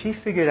genius, and she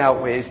figured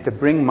out ways to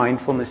bring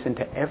mindfulness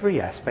into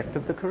every aspect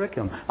of the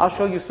curriculum. I'll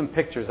show you some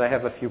pictures. I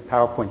have a few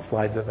PowerPoint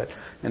slides of it,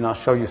 and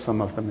I'll show you some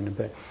of them in a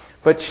bit.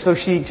 But so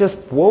she just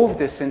wove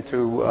this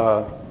into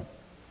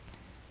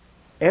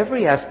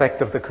every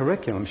aspect of the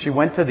curriculum. She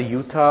went to the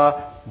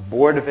Utah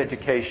Board of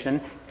Education,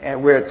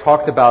 where it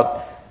talked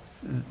about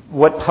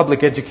what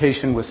public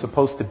education was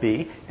supposed to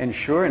be, and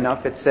sure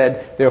enough, it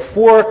said there are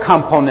 4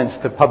 components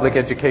to public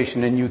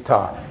education in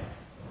Utah: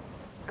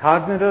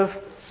 cognitive,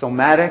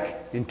 somatic,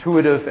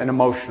 intuitive, and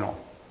emotional.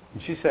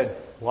 And she said,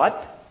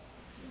 what?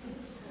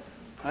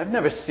 I've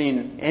never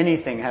seen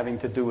anything having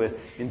to do with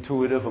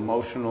intuitive,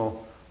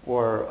 emotional,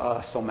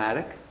 or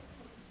somatic.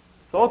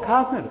 It's all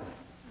cognitive.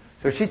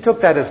 So she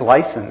took that as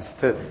license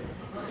to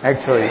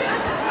actually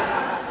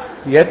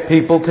get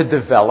people to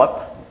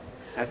develop.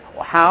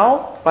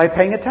 How? By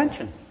paying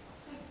attention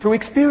to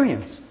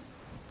experience.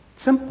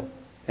 Simple.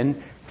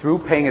 And through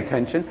paying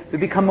attention, they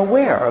become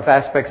aware of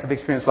aspects of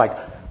experience, like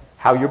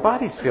how your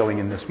body's feeling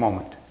in this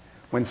moment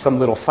when some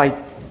little fight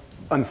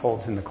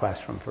unfolds in the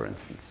classroom, for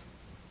instance.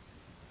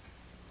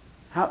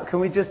 How can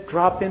we just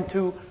drop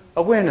into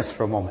awareness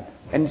for a moment?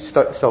 And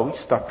start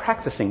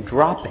practicing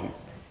dropping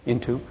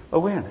into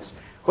awareness.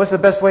 What's the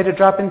best way to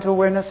drop into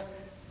awareness?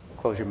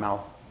 Close your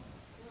mouth.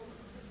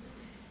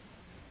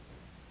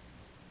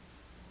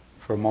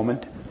 For a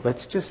moment,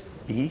 let's just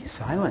be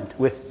silent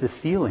with the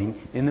feeling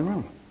in the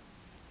room.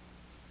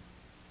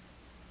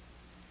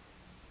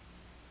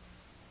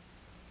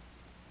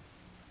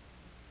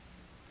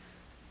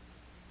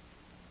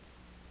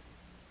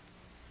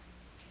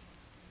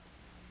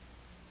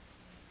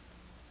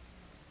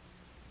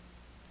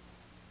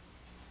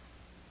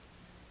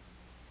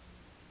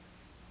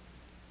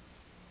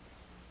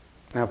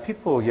 Now,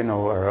 people,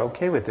 are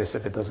okay with this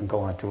if it doesn't go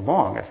on too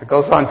long. If it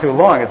goes on too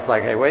long, it's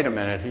like, hey, wait a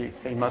minute,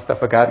 he must have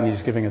forgotten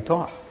he's giving a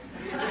talk.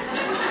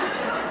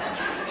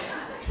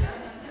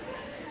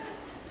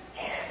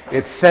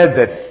 It's said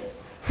that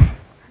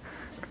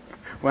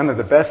one of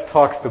the best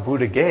talks the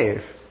Buddha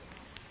gave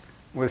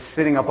was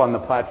sitting up on the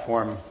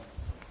platform.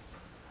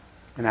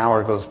 An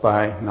hour goes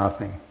by,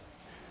 nothing.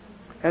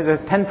 There's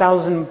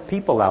 10,000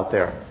 people out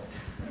there.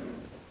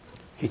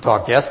 He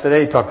talked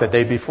yesterday, he talked the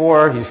day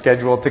before, he's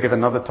scheduled to give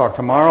another talk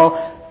tomorrow,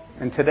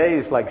 and today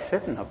he's like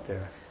sitting up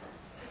there.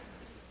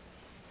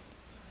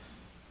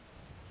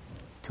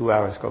 2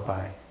 hours go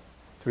by,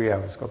 3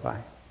 hours go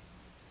by.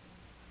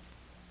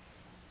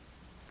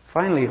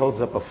 Finally he holds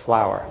up a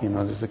flower.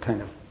 There's a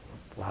kind of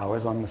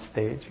flowers on the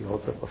stage. He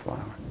holds up a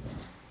flower.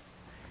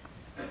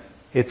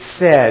 It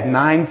said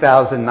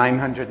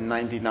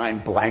 9,999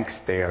 blank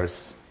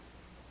stares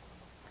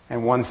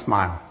and one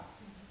smile.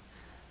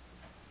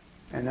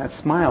 And that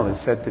smile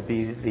is said to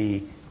be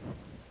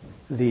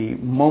the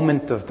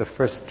moment of the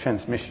first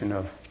transmission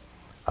of,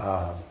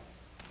 I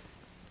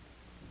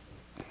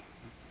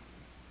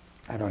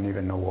don't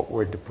even know what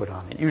word to put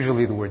on it.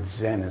 Usually the word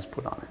Zen is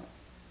put on it.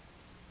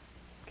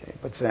 Okay,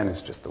 but Zen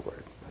is just the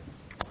word.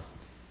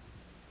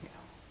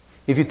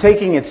 If you're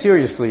taking it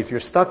seriously, if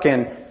you're stuck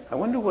in, I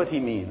wonder what he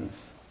means.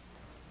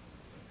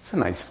 It's a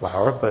nice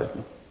flower, but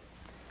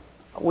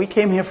we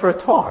came here for a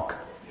talk.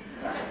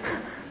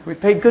 We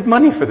paid good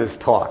money for this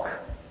talk.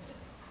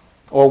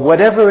 Or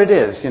whatever it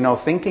is,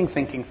 thinking.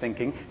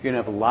 You're going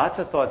to have lots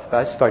of thoughts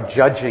about it, start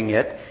judging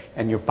it,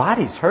 and your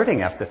body's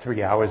hurting after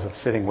 3 hours of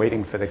sitting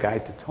waiting for the guy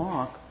to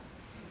talk.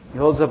 He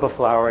holds up a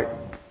flower.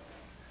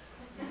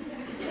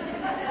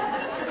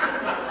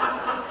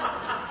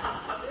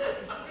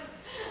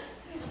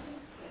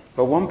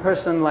 But one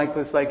person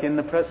was in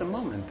the present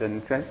moment.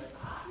 And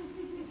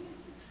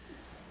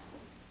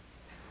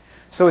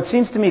so it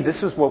seems to me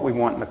this is what we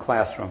want in the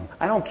classroom.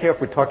 I don't care if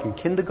we're talking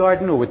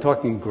kindergarten or we're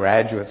talking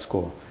graduate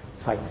school.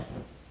 It's like,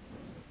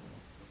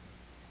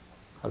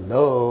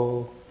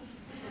 hello?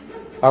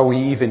 Are we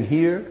even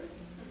here?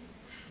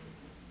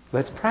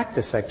 Let's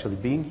practice actually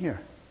being here.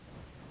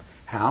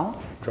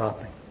 How?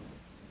 Dropping.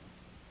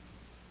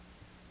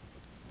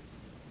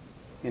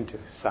 Into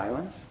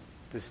silence,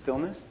 to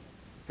stillness.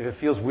 If it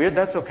feels weird,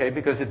 that's okay,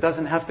 because it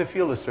doesn't have to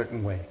feel a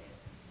certain way.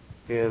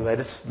 Yeah,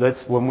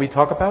 let's when we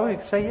talk about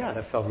it, say, yeah,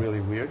 that felt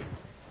really weird.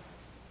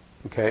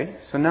 Okay,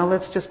 so now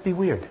let's just be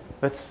weird.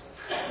 Let's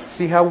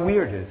see how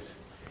weird it is.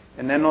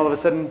 And then all of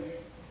a sudden,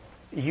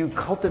 you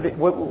cultivate,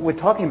 what we're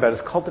talking about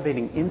is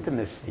cultivating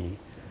intimacy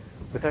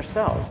with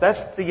ourselves. That's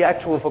the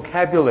actual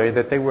vocabulary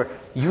that they were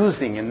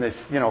using in this,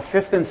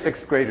 5th and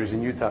 6th graders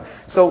in Utah.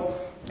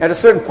 So at a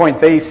certain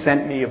point, they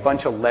sent me a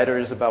bunch of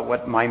letters about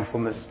what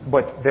mindfulness,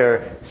 what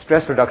their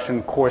stress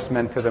reduction course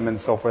meant to them and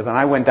so forth. And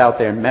I went out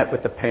there and met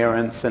with the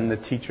parents and the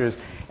teachers.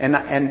 And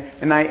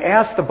I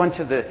asked a bunch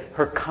of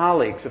her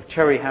colleagues, of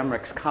Cherry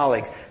Hamrick's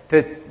colleagues,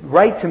 to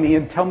write to me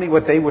and tell me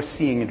what they were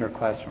seeing in her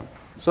classroom.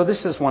 So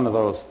this is one of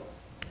those.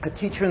 A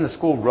teacher in the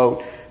school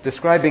wrote,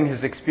 describing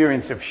his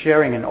experience of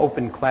sharing an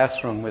open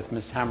classroom with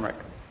Ms. Hamrick.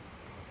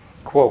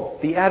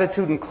 Quote, "The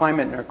attitude and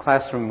climate in her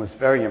classroom was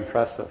very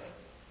impressive,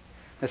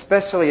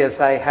 especially as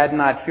I had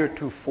not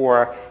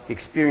heretofore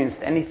experienced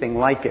anything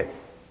like it.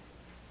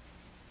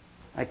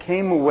 I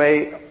became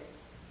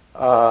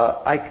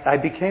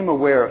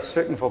aware of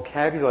certain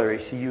vocabulary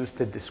she used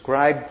to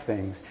describe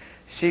things.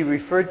 She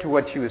referred to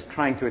what she was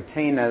trying to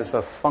attain as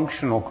a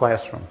functional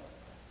classroom.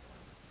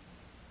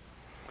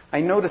 I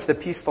noticed a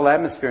peaceful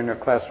atmosphere in her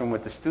classroom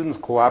with the students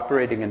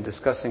cooperating and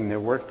discussing their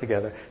work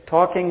together.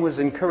 Talking was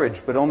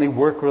encouraged, but only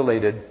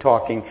work-related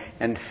talking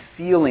and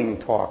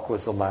feeling talk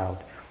was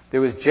allowed. There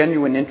was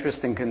genuine interest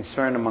and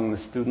concern among the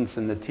students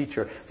and the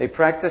teacher. They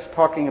practiced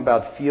talking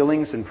about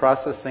feelings and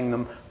processing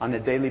them on a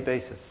daily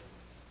basis.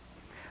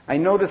 I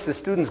noticed the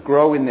students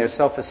grow in their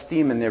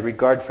self-esteem and their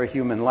regard for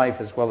human life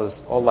as well as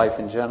all life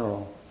in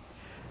general.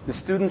 The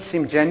students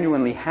seemed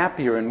genuinely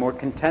happier and more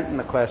content in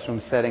the classroom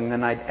setting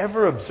than I'd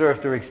ever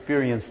observed or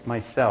experienced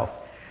myself.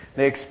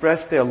 They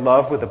expressed their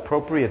love with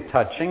appropriate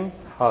touching,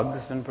 hugs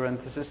in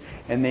parentheses,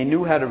 and they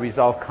knew how to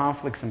resolve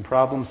conflicts and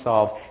problem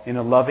solve in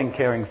a loving,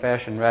 caring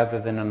fashion rather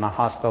than in a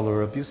hostile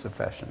or abusive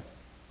fashion.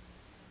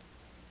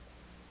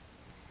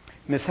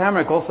 Ms.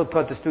 Hamrick also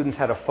taught the students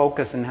how to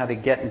focus and how to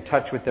get in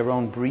touch with their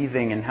own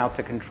breathing and how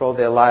to control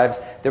their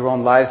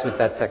own lives with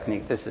that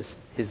technique. This is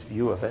his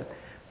view of it.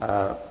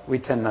 We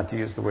tend not to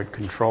use the word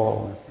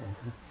control.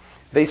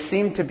 They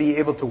seem to be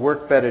able to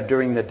work better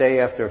during the day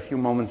after a few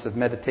moments of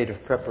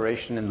meditative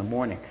preparation in the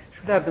morning.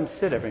 Should have them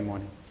sit every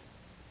morning.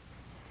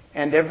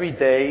 And every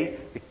day,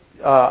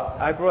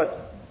 I brought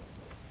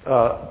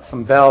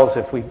some bells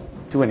if we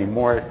do any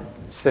more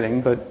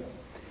sitting, but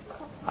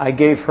I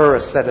gave her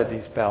a set of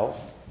these bells.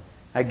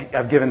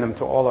 I've given them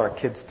to all our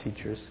kids'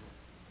 teachers.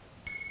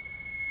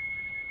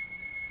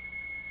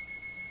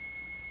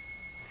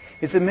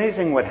 It's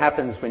amazing what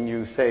happens when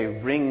you, say,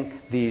 ring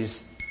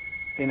these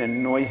in a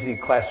noisy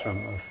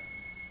classroom of,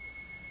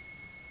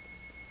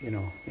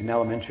 in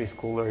elementary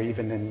school or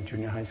even in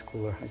junior high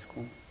school or high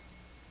school.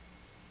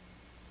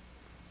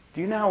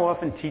 Do you know how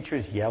often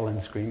teachers yell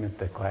and scream at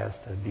the class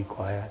to be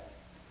quiet?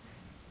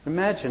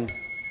 Imagine.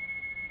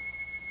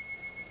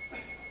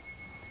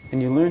 And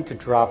you learn to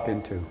drop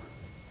into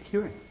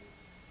hearing.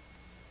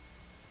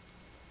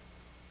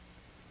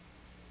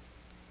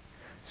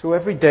 So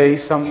every day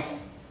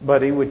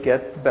somebody would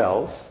get the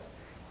bells,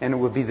 and it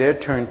would be their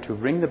turn to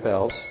ring the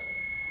bells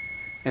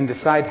and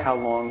decide how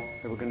long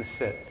they were going to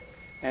sit.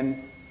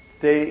 And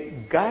they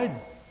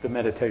guide the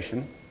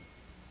meditation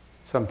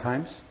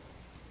sometimes,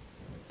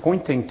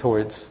 pointing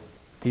towards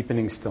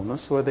deepening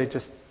stillness, or they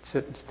just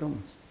sit in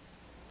stillness.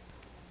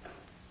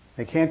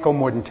 They can't go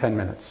more than 10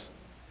 minutes,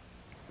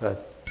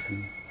 but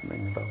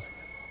ring the bells.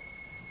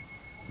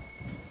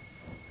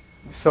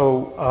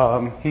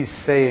 So he's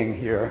saying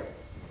here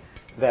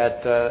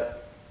that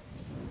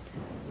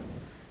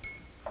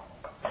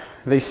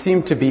they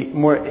seem to be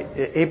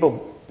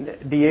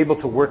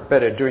able to work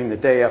better during the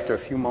day after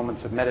a few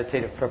moments of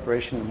meditative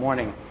preparation in the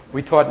morning.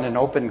 We taught in an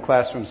open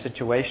classroom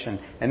situation,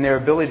 and their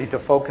ability to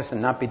focus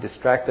and not be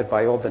distracted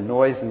by all the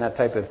noise in that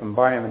type of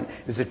environment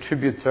is a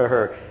tribute to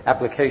her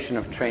application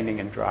of training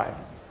and drive.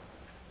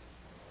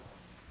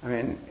 I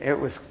mean, it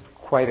was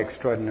quite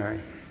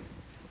extraordinary.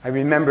 I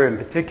remember in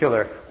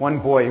particular one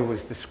boy who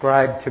was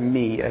described to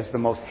me as the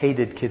most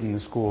hated kid in the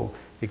school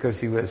because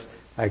he was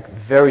like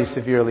very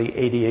severely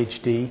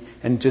ADHD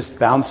and just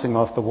bouncing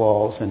off the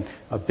walls and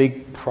a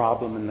big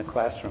problem in the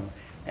classroom.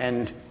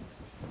 And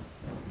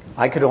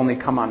I could only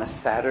come on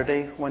a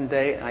Saturday one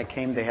day, and I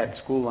came, they had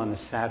school on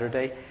a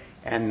Saturday,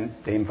 and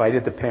they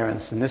invited the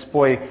parents. And this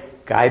boy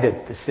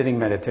guided the sitting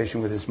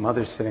meditation with his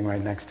mother sitting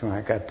right next to him.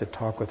 I got to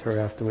talk with her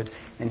afterwards.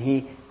 And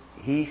he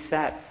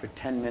sat for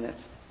 10 minutes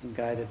and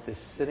guided this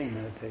sitting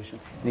meditation.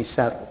 And he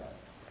sat.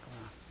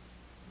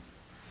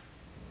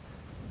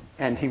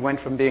 And he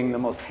went from being the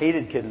most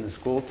hated kid in the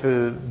school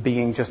to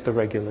being just a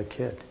regular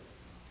kid.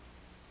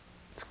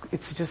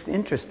 It's just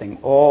interesting.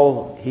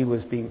 All he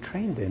was being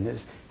trained in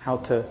is how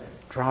to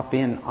drop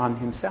in on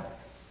himself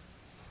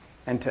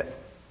and to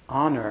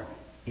honor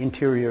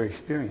interior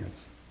experience.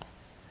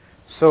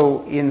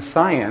 So in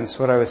science,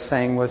 what I was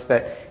saying was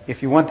that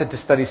if you wanted to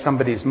study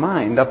somebody's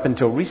mind, up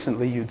until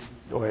recently,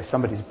 or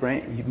somebody's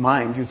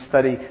mind, you'd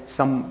study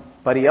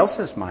somebody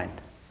else's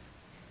mind.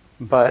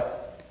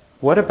 But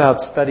what about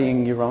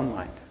studying your own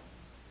mind?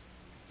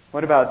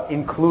 What about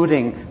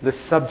including the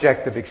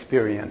subjective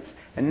experience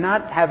and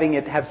not having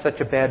it have such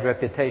a bad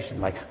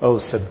reputation, like, oh,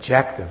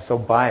 subjective, so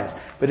biased.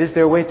 But is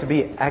there a way to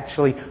be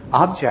actually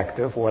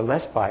objective or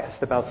less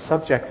biased about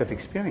subjective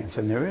experience?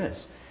 And there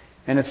is.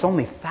 And it's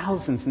only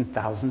thousands and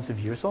thousands of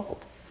years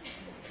old.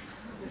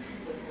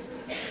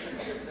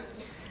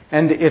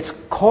 And it's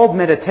called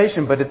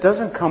meditation, but it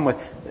doesn't come with...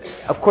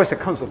 Of course, it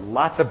comes with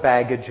lots of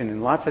baggage and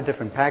in lots of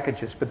different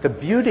packages. But the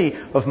beauty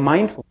of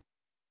mindfulness